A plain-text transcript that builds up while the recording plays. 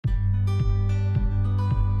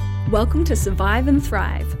Welcome to Survive and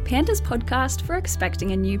Thrive, Panda's podcast for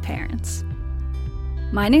expecting and new parents.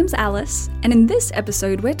 My name's Alice, and in this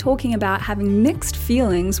episode we're talking about having mixed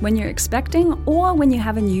feelings when you're expecting or when you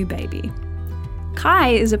have a new baby.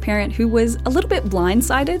 Kai is a parent who was a little bit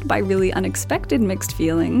blindsided by really unexpected mixed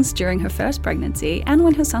feelings during her first pregnancy and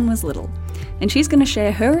when her son was little. And she's going to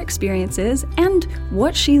share her experiences and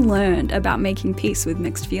what she learned about making peace with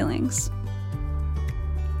mixed feelings.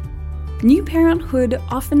 New parenthood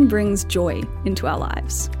often brings joy into our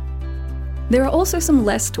lives. There are also some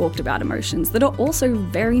less talked about emotions that are also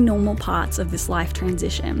very normal parts of this life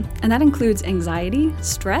transition, and that includes anxiety,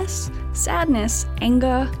 stress, sadness,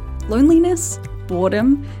 anger, loneliness,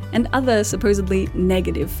 boredom, and other supposedly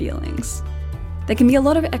negative feelings. There can be a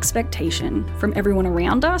lot of expectation from everyone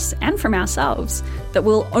around us and from ourselves that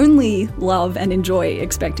we'll only love and enjoy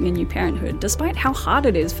expecting a new parenthood, despite how hard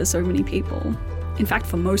it is for so many people. In fact,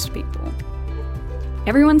 for most people.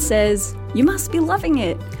 Everyone says, you must be loving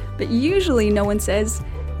it, but usually no one says,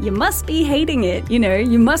 you must be hating it.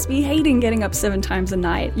 You must be hating getting up 7 times a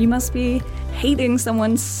night. You must be hating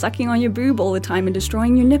someone sucking on your boob all the time and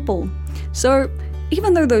destroying your nipple. So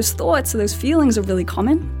even though those thoughts or those feelings are really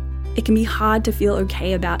common, it can be hard to feel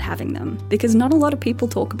okay about having them because not a lot of people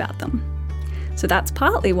talk about them. So that's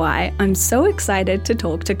partly why I'm so excited to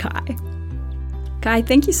talk to Kai. Kai,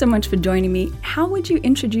 thank you so much for joining me. How would you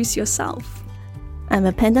introduce yourself? I'm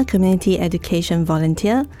a Panda community education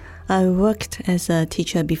volunteer. I worked as a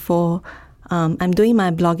teacher before. I'm doing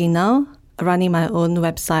my blogging now, running my own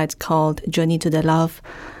website called Journey to the Love.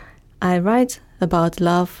 I write about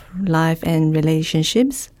love, life, and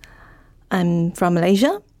relationships. I'm from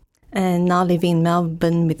Malaysia and now living in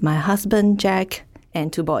Melbourne with my husband, Jack,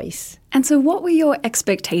 and 2 boys. And so what were your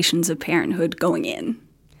expectations of parenthood going in?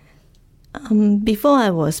 Before I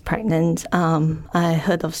was pregnant, I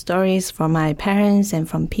heard of stories from my parents and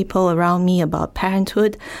from people around me about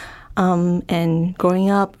parenthood. And growing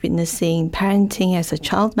up, witnessing parenting as a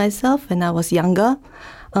child myself when I was younger,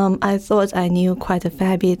 I thought I knew quite a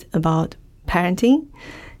fair bit about parenting.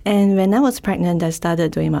 And when I was pregnant, I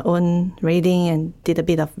started doing my own reading and did a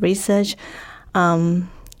bit of research. Thought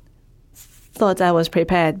I was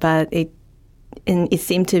prepared, but it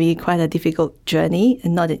seemed to be quite a difficult journey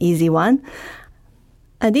and not an easy one.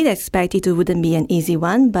 I did expect it wouldn't be an easy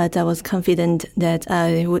one, but I was confident that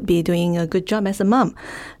I would be doing a good job as a mom.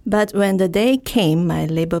 But when the day came, my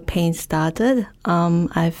labor pain started.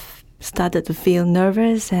 I've started to feel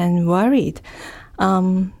nervous and worried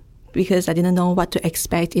because I didn't know what to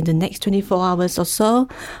expect in the next 24 hours or so.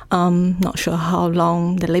 Not sure how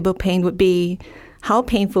long the labor pain would be, how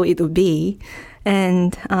painful it would be.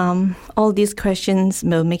 And all these questions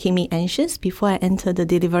were making me anxious before I entered the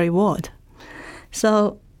delivery ward.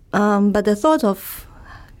 So, but the thought of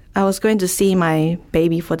I was going to see my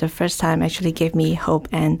baby for the first time actually gave me hope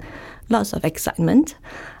and lots of excitement.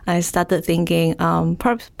 I started thinking,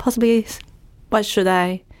 possibly, what should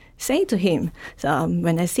I say to him? So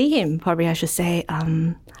when I see him, probably I should say,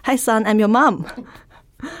 hi son, I'm your mom.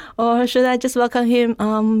 Or should I just welcome him,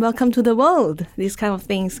 welcome to the world? These kind of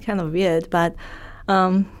things, kind of weird. But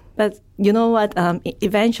you know what?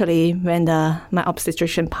 Eventually, when my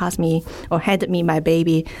obstetrician passed me or handed me my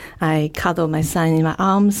baby, I cuddled my son in my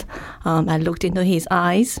arms. I looked into his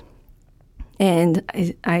eyes, and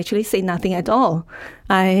I actually said nothing at all.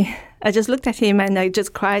 I just looked at him and I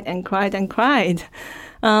just cried and cried and cried.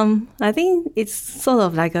 I think it's sort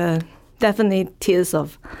of like definitely tears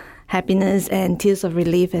of happiness and tears of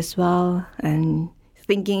relief as well, and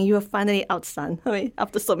thinking you are finally out, son. I mean,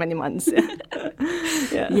 after so many months.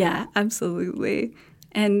 Yeah, absolutely.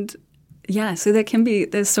 And yeah, so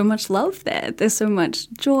there's so much love there. There's so much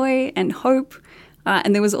joy and hope.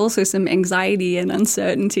 And there was also some anxiety and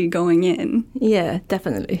uncertainty going in. Yeah,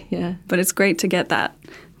 definitely, yeah. But it's great to get that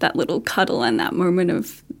little cuddle and that moment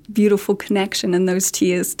of beautiful connection and those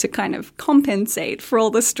tears to kind of compensate for all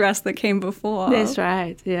the stress that came before. That's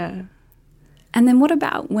right, yeah. And then what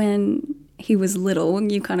about when he was little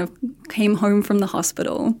and you kind of came home from the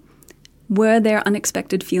hospital? Were there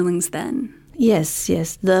unexpected feelings then? Yes.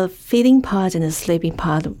 The feeding part and the sleeping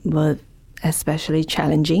part were especially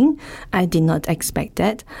challenging. I did not expect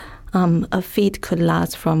that. A feed could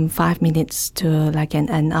last from 5 minutes to like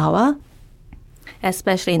an hour,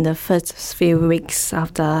 especially in the first few weeks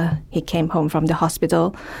after he came home from the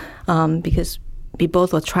hospital, because we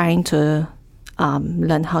both were trying to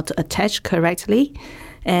learn how to attach correctly.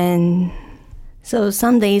 And so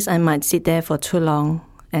some days I might sit there for too long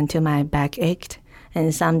until my back ached.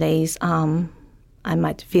 And some days I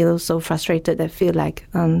might feel so frustrated that I feel like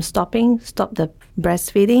stop the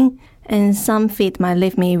breastfeeding. And some feet might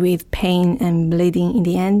leave me with pain and bleeding in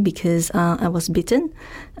the end because I was bitten.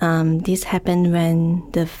 This happened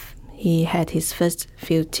when he had his first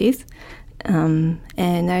few teeth. And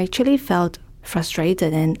I actually felt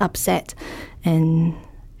frustrated and upset. And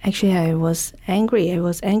actually I was angry. I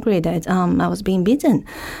was angry that I was being bitten.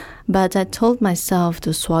 But I told myself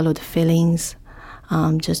to swallow the feelings,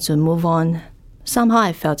 just to move on. Somehow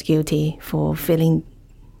I felt guilty for feeling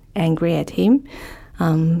angry at him.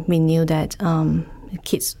 We knew that the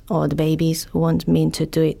kids or the babies won't mean to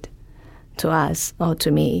do it to us or to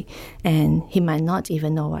me, and he might not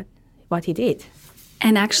even know what he did.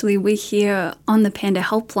 And actually, we hear on the Panda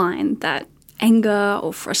Helpline that anger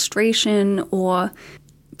or frustration or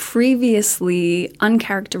previously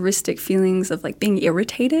uncharacteristic feelings of like being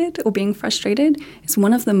irritated or being frustrated is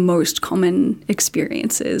one of the most common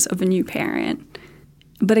experiences of a new parent.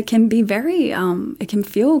 But it can be it can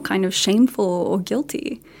feel kind of shameful or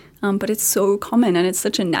guilty, but it's so common and it's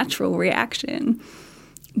such a natural reaction.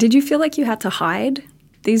 Did you feel like you had to hide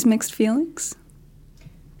these mixed feelings?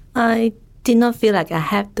 I did not feel like I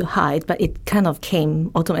had to hide, but it kind of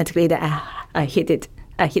came automatically that I hid it.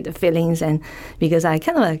 I hid the feelings, and because I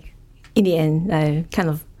kind of like, in the end, I kind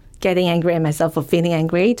of getting angry at myself for feeling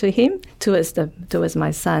angry to him, towards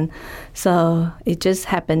my son. So it just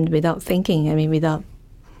happened without thinking. Without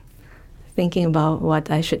thinking about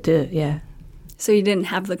what I should do, yeah. So you didn't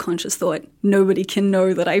have the conscious thought, nobody can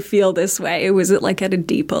know that I feel this way. Was it like at a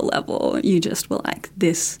deeper level? You just were like,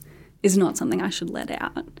 this is not something I should let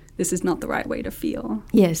out. This is not the right way to feel.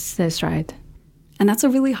 Yes, that's right. And that's a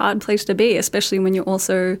really hard place to be, especially when you're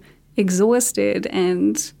also exhausted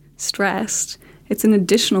and stressed. It's an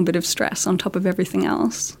additional bit of stress on top of everything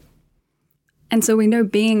else. And so we know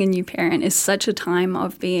being a new parent is such a time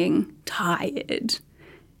of being tired.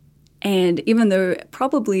 And even though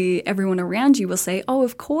probably everyone around you will say, oh,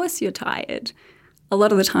 of course you're tired, a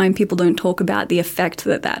lot of the time people don't talk about the effect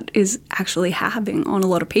that is actually having on a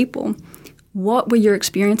lot of people. What were your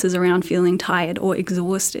experiences around feeling tired or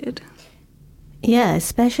exhausted? Yeah,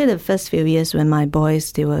 especially the first few years when my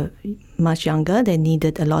boys, they were much younger, they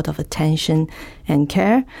needed a lot of attention and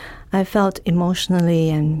care. I felt emotionally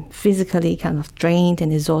and physically kind of drained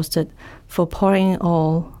and exhausted for pouring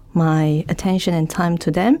all my attention and time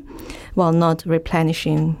to them while not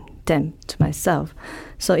replenishing them to myself.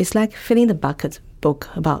 So it's like filling the bucket book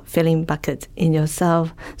about filling bucket in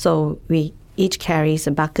yourself. So we each carries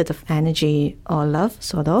a bucket of energy or love,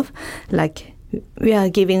 sort of, like we are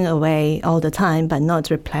giving away all the time but not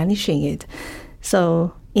replenishing it.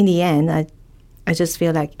 So in the end, I just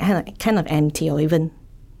feel like kind of empty, or even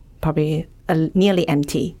probably nearly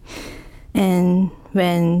empty. And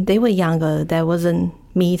when they were younger, there wasn't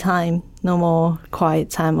me time, no more quiet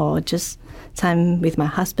time or just time with my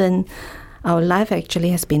husband. Our life actually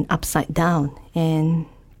has been upside down, and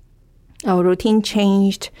our routine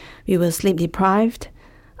changed. We were sleep deprived.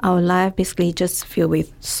 Our life basically just filled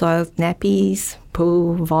with soiled nappies,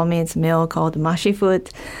 poo, vomits, milk, all the mushy food.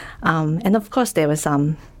 And of course, there were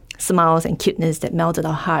some smiles and cuteness that melted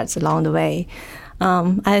our hearts along the way.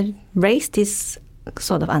 I raised these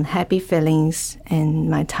sort of unhappy feelings and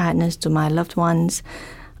my tiredness to my loved ones.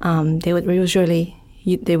 They would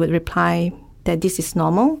reply that this is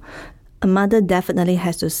normal. A mother definitely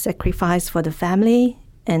has to sacrifice for the family,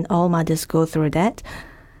 and all mothers go through that.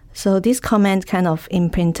 So this comment kind of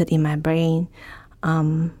imprinted in my brain.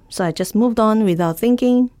 So I just moved on without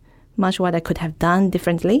thinking much what I could have done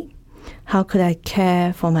differently. How could I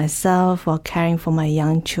care for myself while caring for my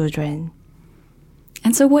young children?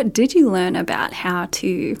 And so what did you learn about how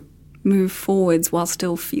to move forwards while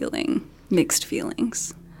still feeling mixed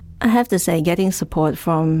feelings? I have to say, getting support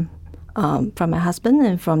from my husband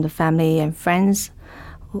and from the family and friends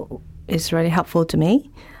is really helpful to me.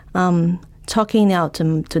 Talking out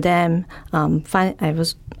to them,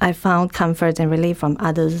 I found comfort and relief from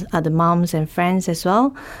other moms and friends as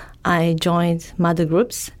well. I joined mother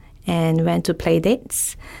groups and went to play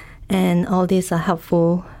dates, and all these are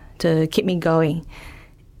helpful to keep me going.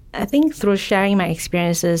 I think through sharing my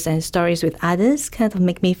experiences and stories with others kind of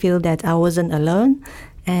make me feel that I wasn't alone,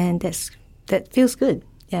 and that feels good,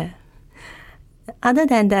 yeah. Other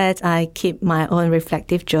than that, I keep my own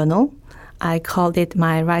reflective journal. I called it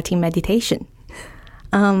my writing meditation.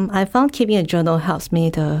 I found keeping a journal helps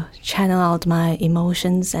me to channel out my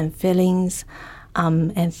emotions and feelings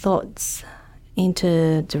and thoughts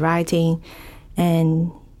into the writing,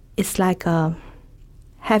 and it's like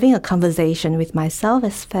having a conversation with myself,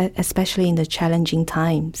 especially in the challenging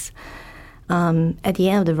times. At the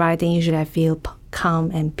end of the writing, usually I feel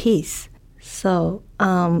calm and peace. So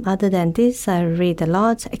other than this, I read a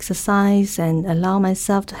lot, exercise, and allow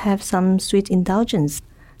myself to have some sweet indulgence,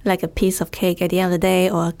 like a piece of cake at the end of the day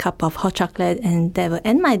or a cup of hot chocolate, and that will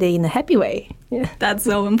end my day in a happy way. Yeah. That's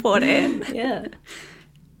so important. Yeah.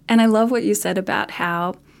 And I love what you said about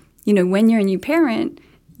how, when you're a new parent,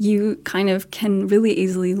 you kind of can really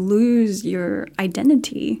easily lose your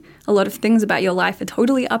identity. A lot of things about your life are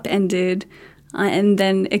totally upended. And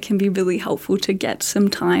then it can be really helpful to get some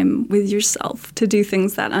time with yourself to do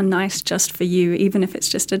things that are nice just for you, even if it's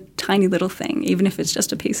just a tiny little thing, even if it's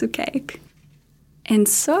just a piece of cake. And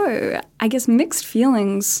so I guess mixed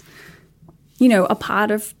feelings, are part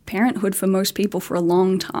of parenthood for most people for a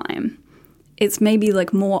long time. It's maybe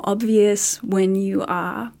like more obvious when you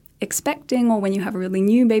are expecting or when you have a really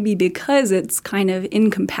new baby, because it's kind of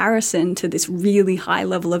in comparison to this really high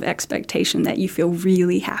level of expectation that you feel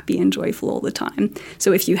really happy and joyful all the time.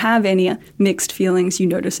 So if you have any mixed feelings, you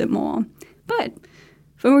notice it more. But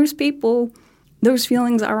for most people, those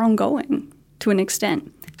feelings are ongoing to an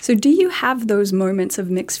extent. So do you have those moments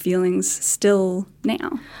of mixed feelings still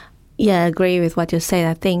now? Yeah, I agree with what you said.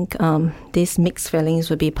 I think these mixed feelings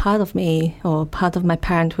would be part of me or part of my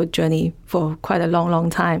parenthood journey for quite a long, long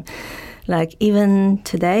time. Like even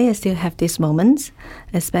today, I still have these moments,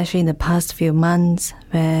 especially in the past few months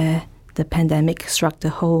where the pandemic struck the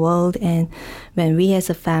whole world, and when we as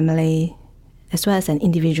a family, as well as an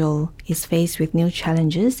individual, is faced with new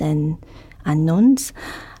challenges and unknowns.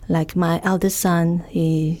 Like my eldest son,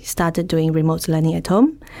 he started doing remote learning at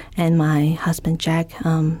home, and my husband Jack,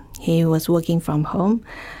 he was working from home.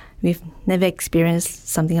 We've never experienced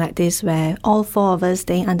something like this where all four of us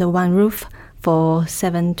staying under one roof for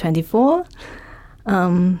 7/24.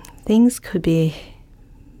 Things could be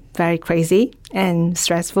very crazy and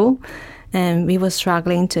stressful, and we were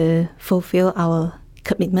struggling to fulfill our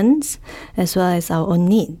commitments as well as our own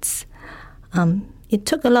needs. It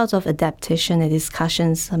took a lot of adaptation and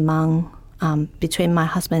discussions between my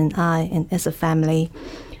husband and I, and as a family.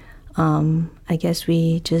 I guess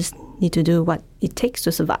we just need to do what it takes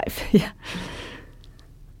to survive. Yeah.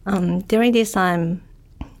 During this time,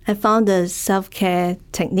 I found the self-care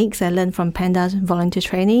techniques I learned from Panda's volunteer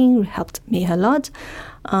training helped me a lot.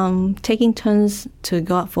 Taking turns to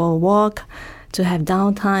go out for a walk, to have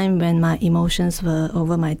downtime when my emotions were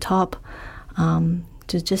over my top,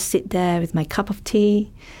 to just sit there with my cup of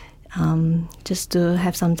tea, just to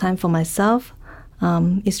have some time for myself,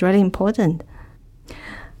 is really important.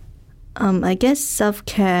 I guess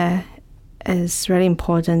self-care is really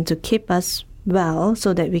important to keep us well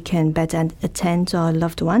so that we can better attend to our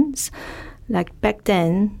loved ones. Like back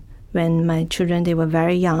then, when my children, they were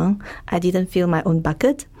very young, I didn't fill my own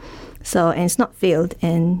bucket. And it's not filled.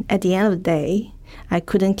 And at the end of the day, I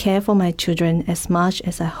couldn't care for my children as much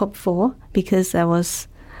as I hoped for because I was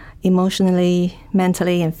emotionally,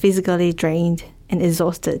 mentally, and physically drained and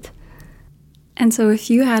exhausted. And so if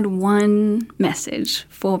you had one message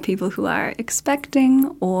for people who are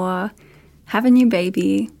expecting or have a new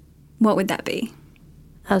baby, what would that be?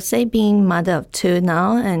 I would say being mother of two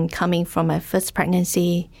now and coming from my first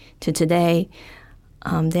pregnancy to today,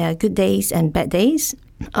 there are good days and bad days,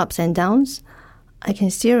 ups and downs. I can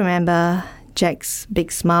still remember Jack's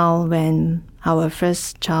big smile when our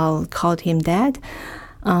first child called him dad.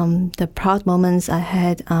 The proud moments I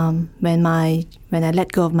had when I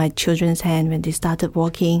let go of my children's hand when they started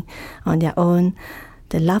walking on their own,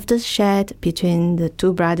 the laughter shared between the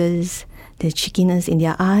two brothers, the cheekiness in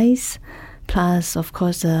their eyes, plus of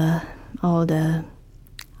course all the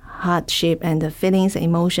hardship and the feelings and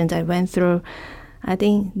emotions I went through. I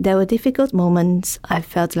think there were difficult moments I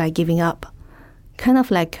felt like giving up, kind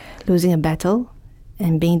of like losing a battle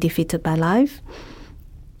and being defeated by life.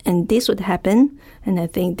 And this would happen, and I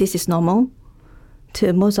think this is normal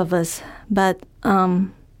to most of us. But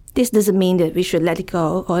this doesn't mean that we should let it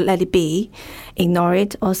go or let it be, ignore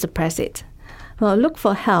it or suppress it. Well, look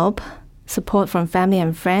for help, support from family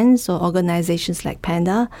and friends or organizations like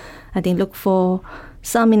Panda. I think look for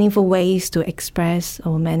some meaningful ways to express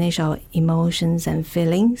or manage our emotions and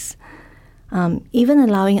feelings. Even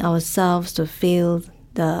allowing ourselves to feel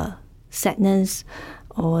the sadness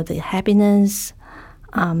or the happiness,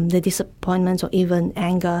 the disappointment or even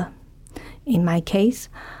anger. In my case,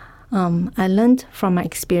 I learned from my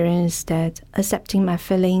experience that accepting my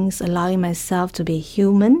feelings, allowing myself to be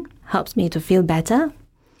human, helps me to feel better,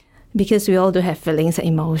 because we all do have feelings and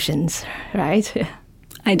emotions, right?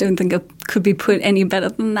 I don't think it could be put any better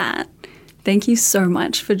than that. Thank you so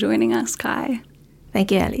much for joining us, Kai.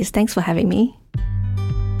 Thank you, Alice. Thanks for having me.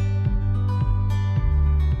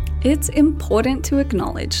 It's important to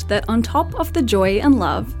acknowledge that on top of the joy and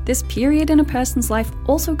love, this period in a person's life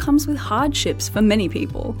also comes with hardships for many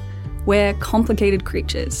people. We're complicated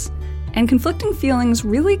creatures, and conflicting feelings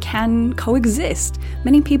really can coexist.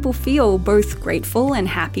 Many people feel both grateful and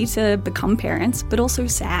happy to become parents, but also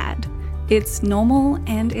sad. It's normal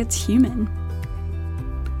and it's human.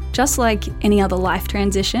 Just like any other life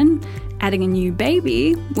transition, adding a new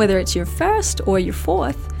baby, whether it's your first or your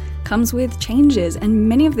fourth, comes with changes, and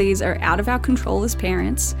many of these are out of our control as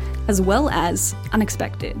parents, as well as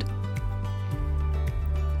unexpected.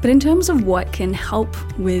 But in terms of what can help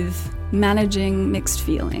with managing mixed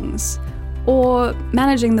feelings, or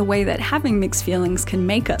managing the way that having mixed feelings can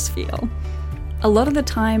make us feel, a lot of the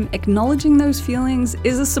time, acknowledging those feelings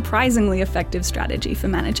is a surprisingly effective strategy for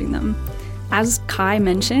managing them. As Kai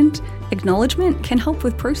mentioned, acknowledgement can help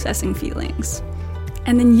with processing feelings.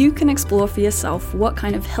 And then you can explore for yourself what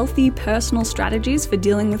kind of healthy personal strategies for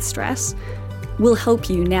dealing with stress will help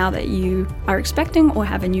you now that you are expecting or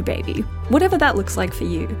have a new baby, whatever that looks like for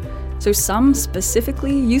you. So some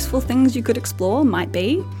specifically useful things you could explore might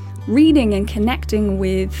be reading and connecting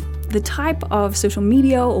with the type of social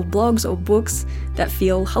media or blogs or books that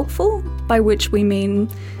feel helpful, by which we mean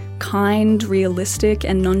kind, realistic,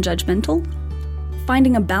 and non-judgmental.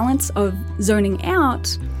 Finding a balance of zoning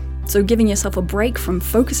out, so giving yourself a break from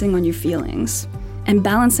focusing on your feelings, and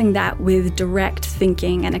balancing that with direct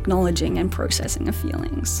thinking and acknowledging and processing of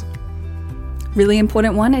feelings. Really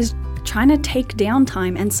important one is trying to take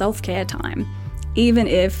downtime and self-care time, even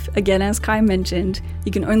if, again, as Kai mentioned,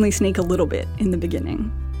 you can only sneak a little bit in the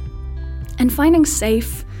beginning. And finding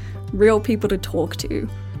safe, real people to talk to,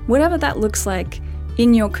 whatever that looks like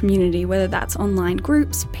in your community, whether that's online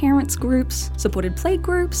groups, parents groups, supported play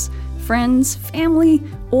groups, friends, family,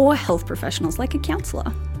 or health professionals like a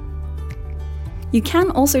counsellor. You can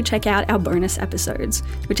also check out our bonus episodes,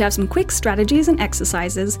 which have some quick strategies and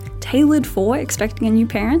exercises tailored for expecting and new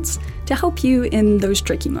parents to help you in those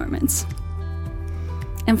tricky moments.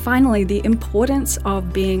 And finally, the importance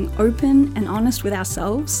of being open and honest with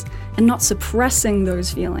ourselves and not suppressing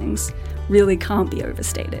those feelings really can't be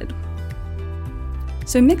overstated.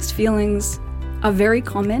 So mixed feelings are very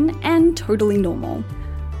common and totally normal.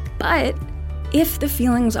 But if the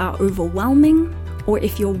feelings are overwhelming, or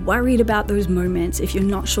if you're worried about those moments, if you're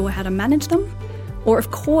not sure how to manage them, or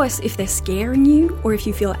of course, if they're scaring you, or if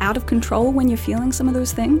you feel out of control when you're feeling some of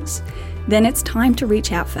those things, then it's time to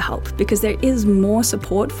reach out for help, because there is more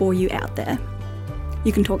support for you out there.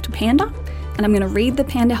 You can talk to Panda, and I'm going to read the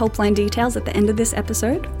Panda helpline details at the end of this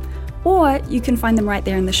episode, or you can find them right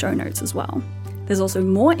there in the show notes as well. There's also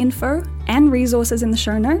more info and resources in the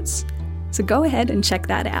show notes, so go ahead and check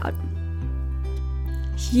that out.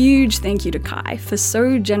 Huge thank you to Kai for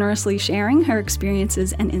so generously sharing her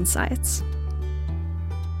experiences and insights.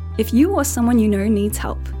 If you or someone you know needs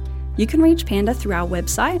help, you can reach Panda through our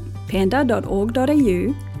website,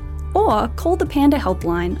 panda.org.au, or call the Panda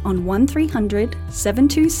helpline on 1300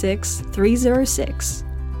 726 306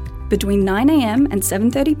 between 9 a.m. and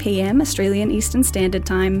 7:30 p.m. Australian Eastern Standard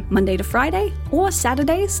Time, Monday to Friday, or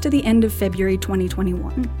Saturdays to the end of February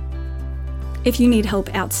 2021. If you need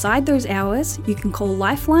help outside those hours, you can call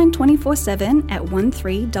Lifeline 24/7 at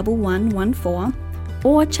 131114,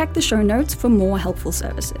 or check the show notes for more helpful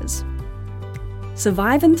services.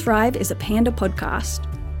 Survive and Thrive is a Panda podcast,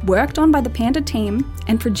 worked on by the Panda team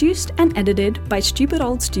and produced and edited by Stupid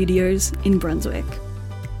Old Studios in Brunswick.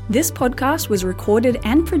 This podcast was recorded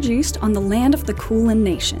and produced on the land of the Kulin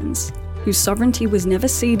Nations, whose sovereignty was never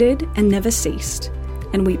ceded and never ceased,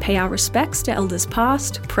 and we pay our respects to elders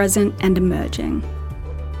past, present, and emerging.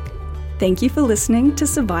 Thank you for listening to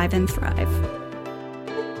Survive and Thrive.